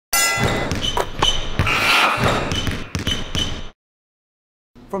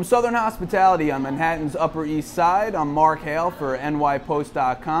From Southern Hospitality on Manhattan's Upper East Side, I'm Mark Hale for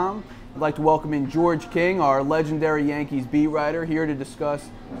NYPost.com. I'd like to welcome in George King, our legendary Yankees beat writer, here to discuss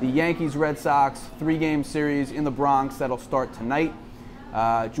the Yankees-Red Sox three-game series in the Bronx that'll start tonight.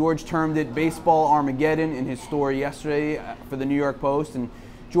 George termed it Baseball Armageddon in his story yesterday for the New York Post. And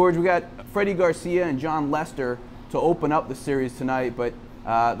George, we got Freddie Garcia and John Lester to open up the series tonight, but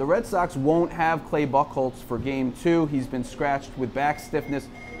the Red Sox won't have Clay Buchholz for Game 2. He's been scratched with back stiffness.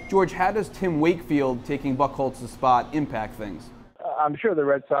 George, how does Tim Wakefield taking Buchholz's spot impact things? I'm sure the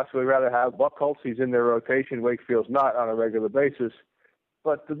Red Sox would rather have Buchholz. He's in their rotation. Wakefield's not on a regular basis.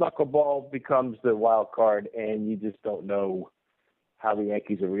 But the knuckleball becomes the wild card, and you just don't know how the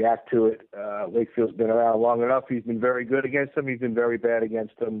Yankees will react to it. Wakefield's been around long enough. He's been very good against them. He's been very bad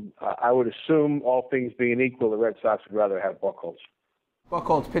against them. I would assume, all things being equal, the Red Sox would rather have Buchholz.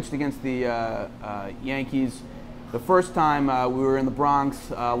 Buchholz pitched against the Yankees the first time we were in the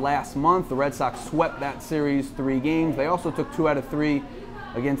Bronx last month. The Red Sox swept that series 3 games. They also took 2 out of 3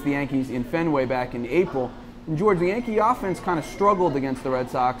 against the Yankees in Fenway back in April. And George, the Yankee offense kind of struggled against the Red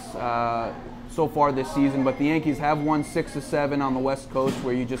Sox so far this season, but the Yankees have won 6 of 7 on the West Coast,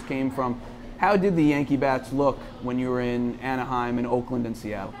 where you just came from. How did the Yankee bats look when you were in Anaheim and Oakland and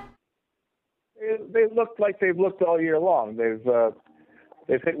Seattle? They looked like they've looked all year long.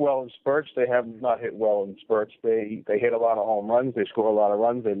 They've hit well in spurts. They have not hit well in spurts. They hit a lot of home runs. They score a lot of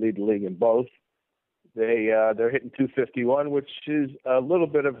runs. They lead the league in both. They're hitting 251, which is a little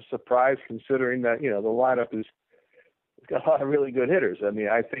bit of a surprise considering that the lineup has got a lot of really good hitters. I mean,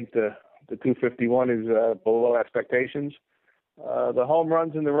 I think the 251 is below expectations. The home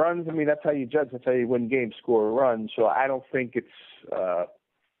runs and the runs, I mean, that's how you judge. That's how you win games, score a run. So I don't think it's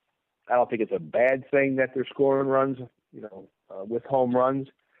a bad thing that they're scoring runs, with home runs,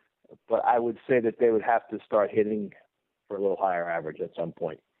 but I would say that they would have to start hitting for a little higher average at some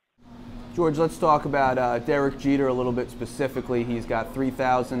point. George, let's talk about Derek Jeter a little bit specifically. He's got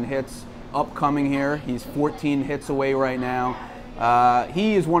 3,000 hits upcoming here. He's 14 hits away right now.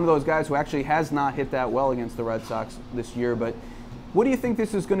 He is one of those guys who actually has not hit that well against the Red Sox this year, but what do you think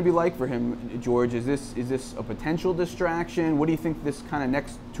this is going to be like for him, George? Is this a potential distraction? What do you think this kind of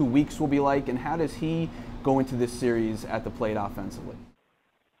next 2 weeks will be like, and how does he go into this series at the plate offensively?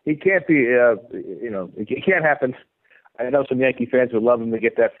 He can't be, it can't happen. I know some Yankee fans would love him to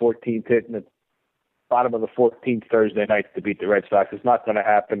get that 14th hit in the bottom of the 14th Thursday night to beat the Red Sox. It's not going to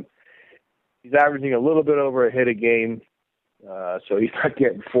happen. He's averaging a little bit over a hit a game, so he's not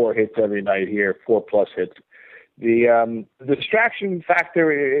getting 4 hits every night here, 4+ hits. The distraction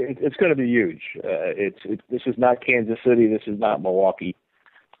factor, it's going to be huge. This is not Kansas City. This is not Milwaukee.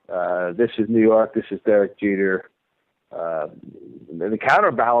 This is New York. This is Derek Jeter. The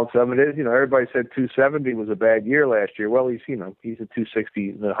counterbalance of it is, everybody said 270 was a bad year last year. Well, he's at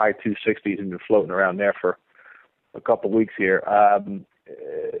 260, the high 260s, and been floating around there for a couple of weeks here.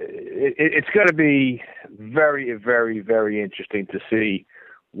 It's going to be very, very, very interesting to see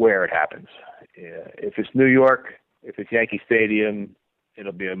where it happens. If it's New York, if it's Yankee Stadium,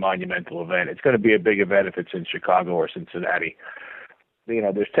 it'll be a monumental event. It's going to be a big event if it's in Chicago or Cincinnati.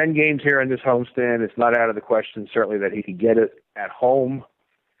 There's 10 games here in this homestand. It's not out of the question, certainly, that he could get it at home,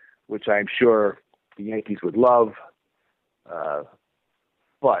 which I'm sure the Yankees would love.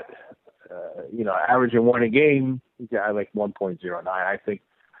 But averaging 1 a game, he's got like 1.09.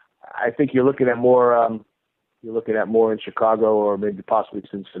 I think you're looking at more. You're looking at more in Chicago or maybe possibly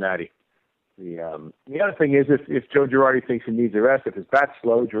Cincinnati. The other thing is, if Joe Girardi thinks he needs a rest, if his bat's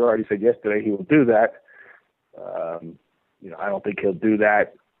slow, Girardi said yesterday he will do that. I don't think he'll do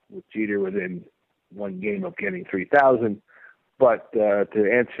that with Jeter within 1 game of getting 3,000. But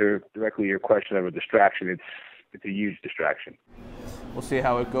to answer directly your question of a distraction, it's a huge distraction. We'll see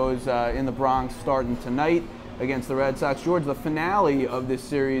how it goes in the Bronx starting tonight against the Red Sox. George, the finale of this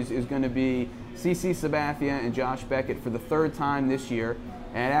series is going to be CC Sabathia and Josh Beckett for the 3rd time this year.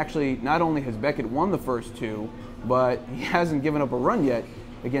 And actually, not only has Beckett won the first 2, but he hasn't given up a run yet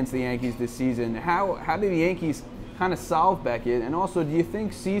against the Yankees this season. How do the Yankees kind of solve Beckett? And also, do you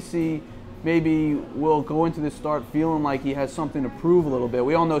think CC maybe will go into this start feeling like he has something to prove a little bit?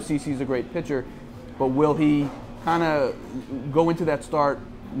 We all know CC's a great pitcher, but will he kind of go into that start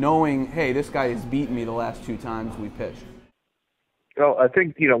knowing, hey, this guy has beaten me the last 2 times we pitched? Well, I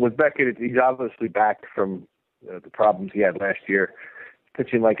think, with Beckett, he's obviously back from the problems he had last year,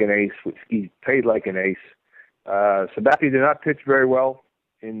 pitching like an ace, which he played like an ace. Sabathia did not pitch very well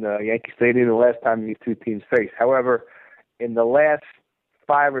in Yankee Stadium the last time these 2 teams faced. However, in the last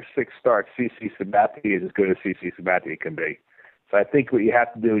 5 or 6 starts, CC Sabathia is as good as CC Sabathia can be. So I think what you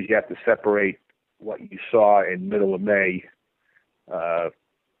have to do is you have to separate what you saw in middle of May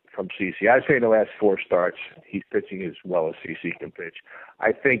from CC. I'd say in the last 4 starts, he's pitching as well as CC can pitch.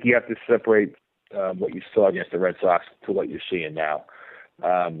 I think you have to separate what you saw against the Red Sox to what you're seeing now.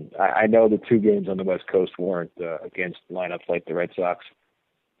 I know the 2 games on the West Coast weren't against lineups like the Red Sox,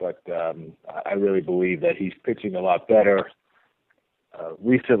 but I really believe that he's pitching a lot better.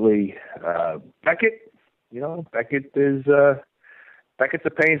 Recently, Beckett, Beckett's a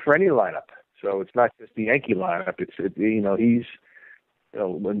pain for any lineup. So it's not just the Yankee lineup. He's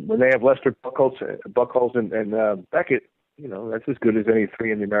when they have Lester, Buchholz, and Beckett, that's as good as any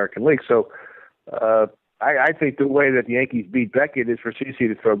 3 in the American League. So I think the way that the Yankees beat Beckett is for CC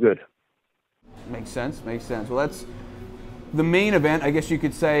to throw good. Makes sense. Well, that's the main event, I guess you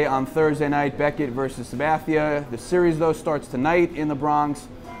could say, on Thursday night, Beckett versus Sabathia. The series, though, starts tonight in the Bronx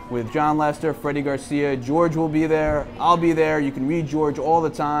with John Lester, Freddie Garcia. George will be there. I'll be there. You can read George all the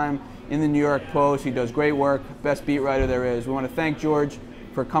time in the New York Post. He does great work. Best beat writer there is. We want to thank George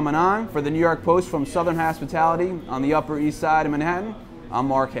for coming on. For the New York Post from Southern Hospitality on the Upper East Side of Manhattan, I'm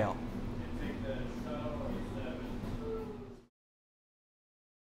Mark Hale.